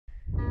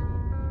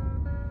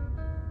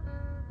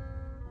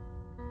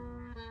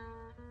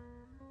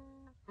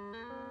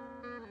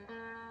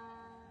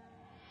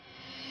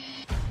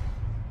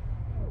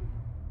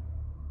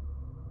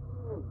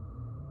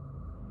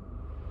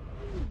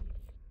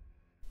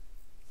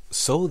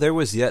So there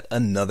was yet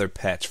another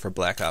patch for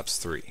Black Ops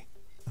 3.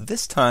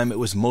 This time it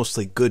was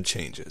mostly good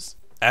changes.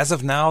 As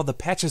of now, the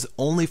patch is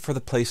only for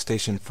the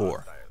PlayStation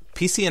 4.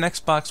 PC and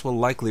Xbox will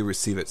likely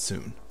receive it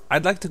soon.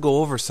 I'd like to go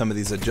over some of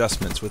these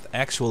adjustments with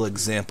actual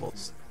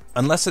examples.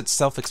 Unless it's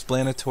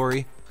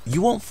self-explanatory,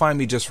 you won't find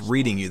me just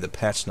reading you the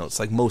patch notes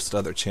like most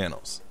other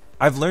channels.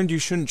 I've learned you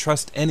shouldn't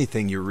trust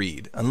anything you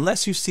read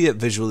unless you see it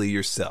visually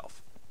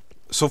yourself.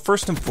 So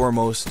first and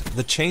foremost,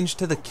 the change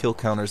to the kill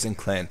counters and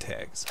clan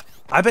tags.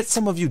 I bet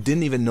some of you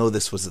didn't even know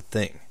this was a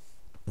thing.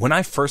 When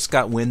I first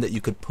got wind that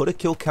you could put a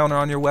kill counter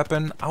on your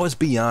weapon, I was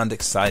beyond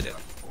excited.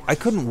 I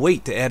couldn't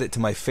wait to add it to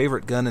my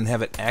favorite gun and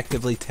have it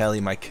actively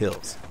tally my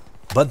kills.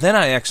 But then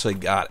I actually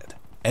got it,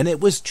 and it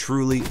was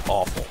truly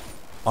awful.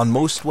 On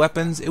most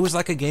weapons, it was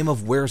like a game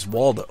of Where's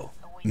Waldo.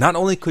 Not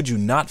only could you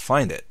not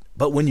find it,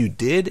 but when you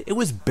did, it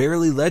was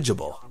barely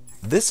legible.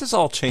 This is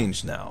all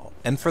changed now,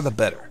 and for the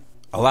better.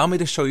 Allow me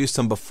to show you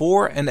some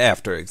before and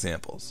after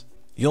examples.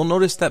 You'll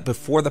notice that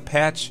before the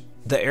patch,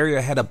 the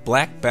area had a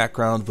black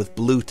background with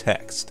blue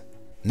text.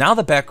 Now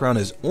the background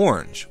is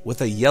orange with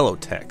a yellow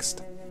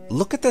text.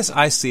 Look at this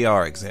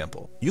ICR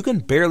example. You can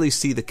barely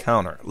see the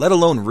counter, let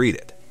alone read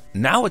it.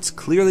 Now it's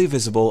clearly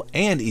visible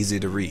and easy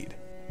to read.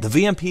 The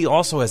VMP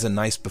also has a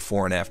nice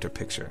before and after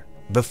picture.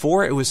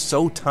 Before it was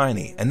so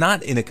tiny and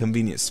not in a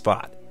convenient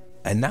spot,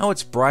 and now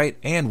it's bright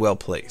and well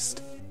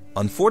placed.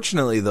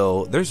 Unfortunately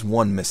though, there's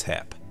one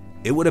mishap.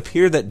 It would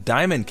appear that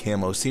diamond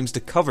camo seems to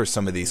cover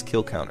some of these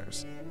kill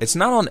counters. It's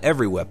not on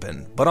every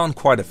weapon, but on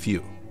quite a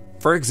few.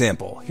 For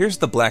example, here's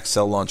the black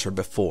cell launcher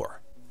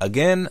before.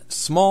 Again,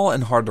 small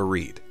and hard to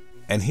read.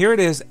 And here it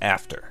is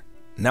after.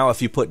 Now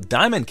if you put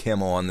diamond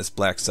camo on this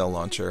black cell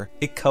launcher,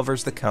 it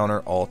covers the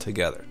counter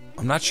altogether.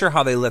 I'm not sure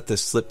how they let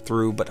this slip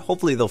through, but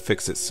hopefully they'll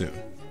fix it soon.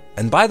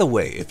 And by the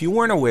way, if you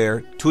weren't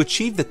aware, to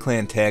achieve the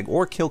clan tag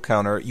or kill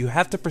counter, you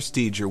have to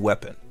prestige your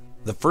weapon.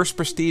 The first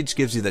prestige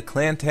gives you the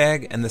clan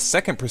tag, and the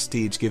second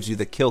prestige gives you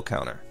the kill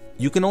counter.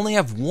 You can only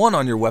have one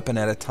on your weapon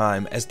at a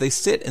time as they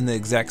sit in the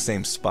exact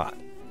same spot.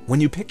 When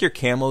you pick your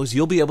camos,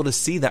 you'll be able to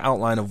see the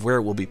outline of where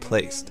it will be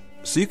placed.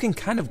 So you can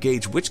kind of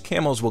gauge which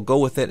camos will go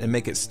with it and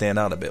make it stand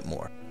out a bit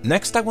more.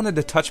 Next, I wanted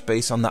to touch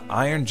base on the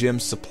Iron Gym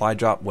supply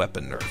drop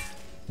weapon nerf.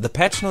 The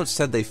patch notes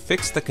said they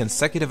fixed the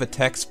consecutive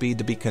attack speed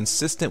to be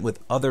consistent with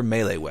other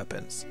melee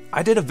weapons.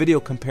 I did a video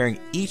comparing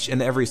each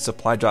and every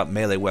supply drop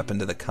melee weapon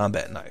to the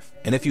combat knife,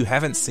 and if you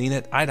haven't seen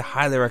it, I'd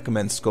highly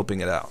recommend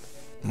scoping it out.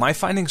 My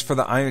findings for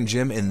the Iron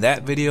Gym in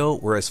that video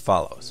were as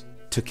follows.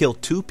 To kill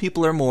 2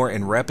 people or more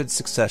in rapid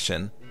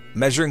succession,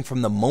 measuring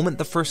from the moment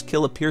the first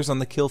kill appears on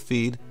the kill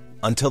feed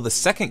until the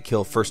second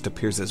kill first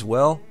appears as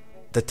well,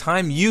 the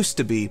time used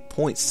to be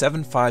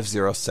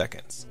 0.750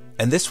 seconds.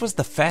 And this was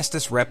the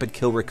fastest rapid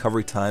kill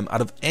recovery time out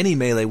of any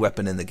melee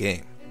weapon in the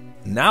game.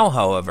 Now,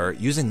 however,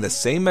 using the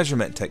same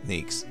measurement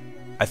techniques,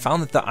 I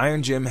found that the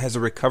Iron Gym has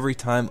a recovery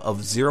time of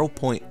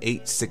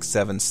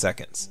 0.867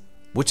 seconds,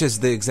 which is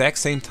the exact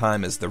same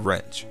time as the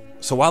wrench.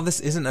 So while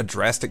this isn't a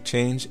drastic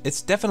change,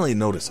 it's definitely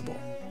noticeable.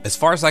 As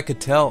far as I could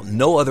tell,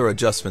 no other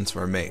adjustments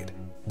were made.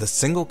 The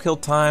single kill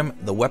time,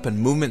 the weapon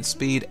movement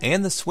speed,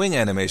 and the swing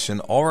animation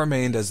all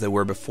remained as they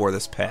were before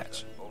this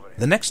patch.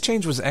 The next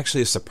change was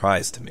actually a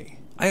surprise to me.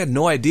 I had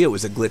no idea it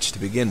was a glitch to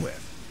begin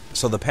with.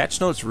 So the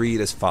patch notes read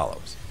as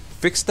follows.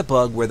 Fix the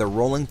bug where the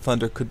rolling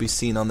thunder could be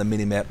seen on the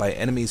minimap by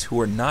enemies who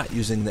are not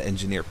using the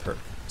engineer perk.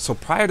 So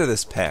prior to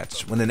this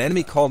patch, when an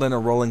enemy called in a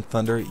rolling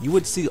thunder, you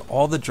would see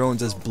all the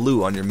drones as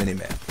blue on your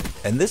minimap.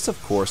 And this of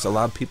course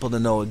allowed people to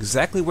know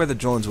exactly where the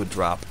drones would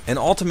drop and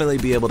ultimately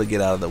be able to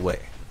get out of the way.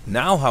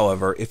 Now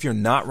however, if you're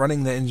not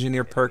running the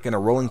engineer perk and a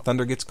rolling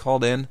thunder gets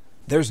called in,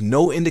 there's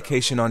no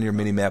indication on your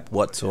minimap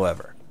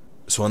whatsoever.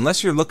 So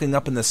unless you're looking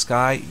up in the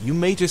sky, you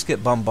may just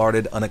get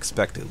bombarded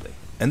unexpectedly.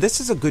 And this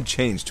is a good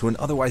change to an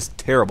otherwise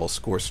terrible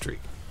score streak.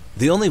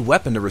 The only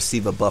weapon to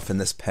receive a buff in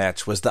this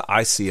patch was the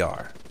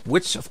ICR,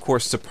 which of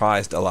course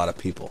surprised a lot of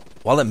people.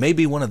 While it may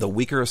be one of the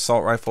weaker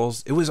assault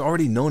rifles, it was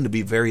already known to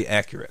be very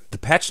accurate. The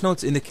patch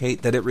notes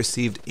indicate that it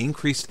received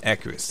increased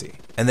accuracy,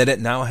 and that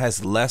it now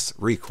has less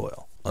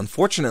recoil.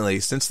 Unfortunately,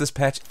 since this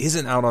patch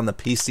isn't out on the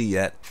PC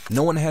yet,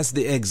 no one has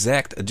the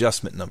exact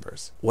adjustment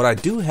numbers. What I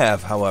do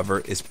have, however,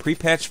 is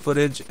pre-patch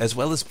footage as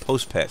well as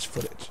post-patch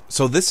footage.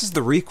 So this is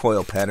the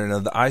recoil pattern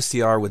of the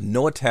ICR with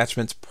no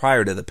attachments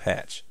prior to the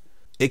patch.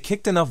 It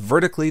kicked enough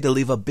vertically to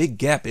leave a big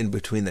gap in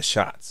between the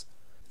shots.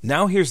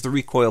 Now here's the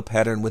recoil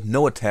pattern with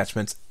no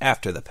attachments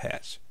after the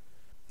patch.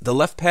 The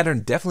left pattern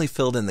definitely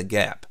filled in the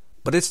gap,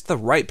 but it's the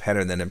right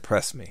pattern that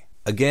impressed me.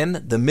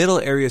 Again, the middle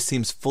area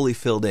seems fully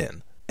filled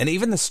in. And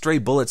even the stray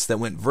bullets that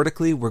went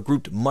vertically were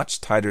grouped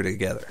much tighter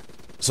together.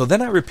 So then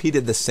I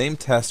repeated the same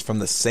test from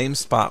the same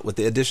spot with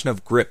the addition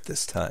of grip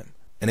this time.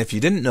 And if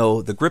you didn't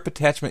know, the grip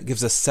attachment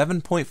gives a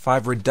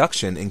 7.5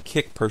 reduction in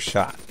kick per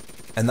shot.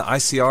 And the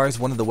ICR is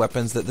one of the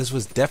weapons that this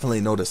was definitely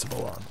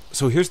noticeable on.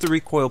 So here's the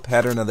recoil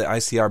pattern of the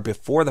ICR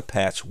before the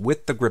patch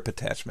with the grip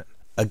attachment.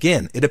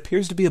 Again, it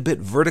appears to be a bit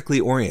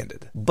vertically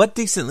oriented, but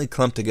decently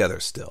clumped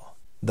together still.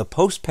 The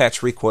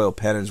post-patch recoil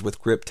patterns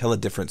with grip tell a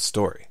different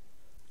story.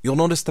 You'll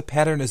notice the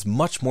pattern is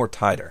much more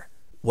tighter.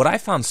 What I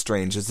found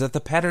strange is that the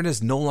pattern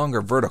is no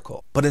longer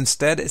vertical, but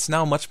instead it's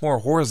now much more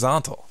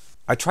horizontal.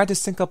 I tried to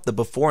sync up the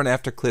before and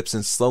after clips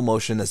in slow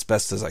motion as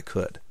best as I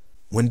could.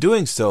 When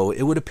doing so,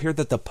 it would appear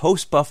that the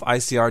post-buff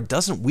ICR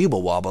doesn't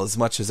weeble wobble as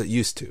much as it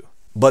used to.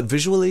 But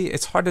visually,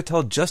 it's hard to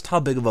tell just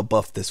how big of a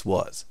buff this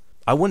was.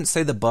 I wouldn't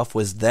say the buff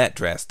was that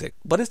drastic,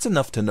 but it's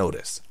enough to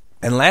notice.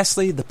 And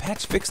lastly, the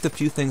patch fixed a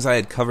few things I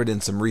had covered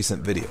in some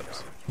recent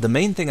videos. The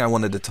main thing I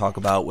wanted to talk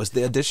about was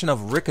the addition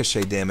of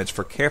Ricochet damage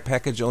for care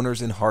package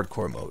owners in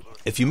hardcore mode.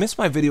 If you missed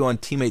my video on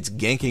teammates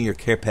ganking your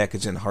care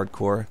package in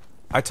hardcore,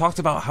 I talked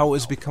about how it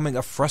was becoming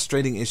a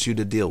frustrating issue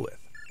to deal with.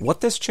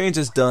 What this change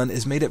has done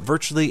is made it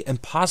virtually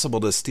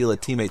impossible to steal a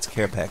teammate's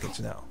care package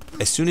now.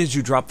 As soon as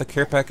you drop the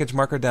care package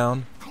marker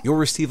down, you'll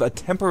receive a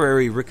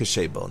temporary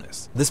Ricochet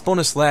bonus. This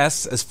bonus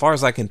lasts, as far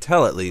as I can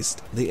tell at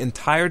least, the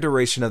entire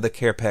duration of the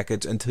care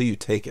package until you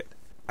take it.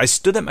 I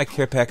stood at my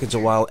care package a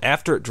while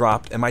after it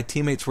dropped and my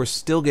teammates were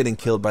still getting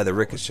killed by the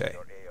Ricochet.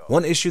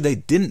 One issue they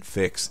didn't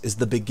fix is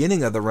the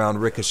beginning of the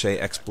round Ricochet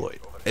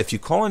exploit. If you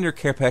call on your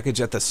care package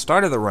at the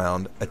start of the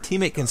round, a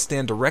teammate can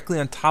stand directly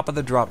on top of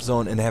the drop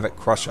zone and have it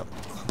crush them.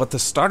 But the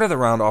start of the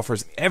round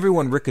offers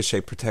everyone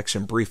Ricochet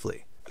protection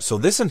briefly, so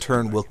this in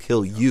turn will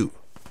kill you.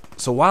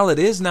 So while it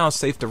is now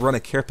safe to run a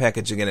care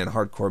package again in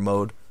hardcore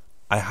mode,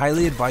 I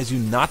highly advise you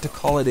not to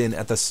call it in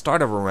at the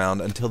start of a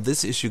round until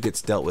this issue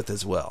gets dealt with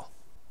as well.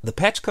 The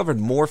patch covered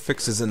more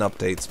fixes and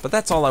updates, but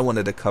that's all I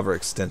wanted to cover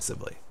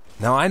extensively.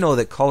 Now I know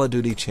that Call of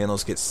Duty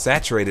channels get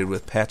saturated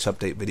with patch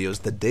update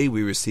videos the day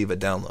we receive a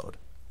download.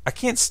 I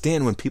can't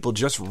stand when people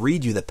just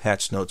read you the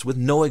patch notes with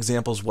no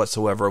examples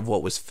whatsoever of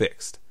what was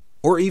fixed,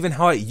 or even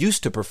how it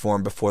used to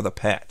perform before the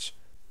patch.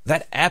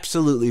 That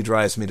absolutely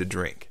drives me to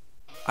drink.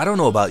 I don't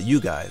know about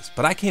you guys,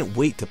 but I can't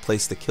wait to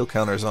place the kill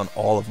counters on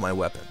all of my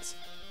weapons.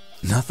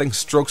 Nothing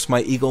strokes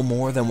my ego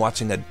more than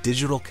watching a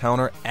digital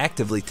counter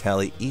actively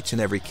tally each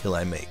and every kill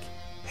I make.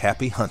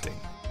 Happy hunting.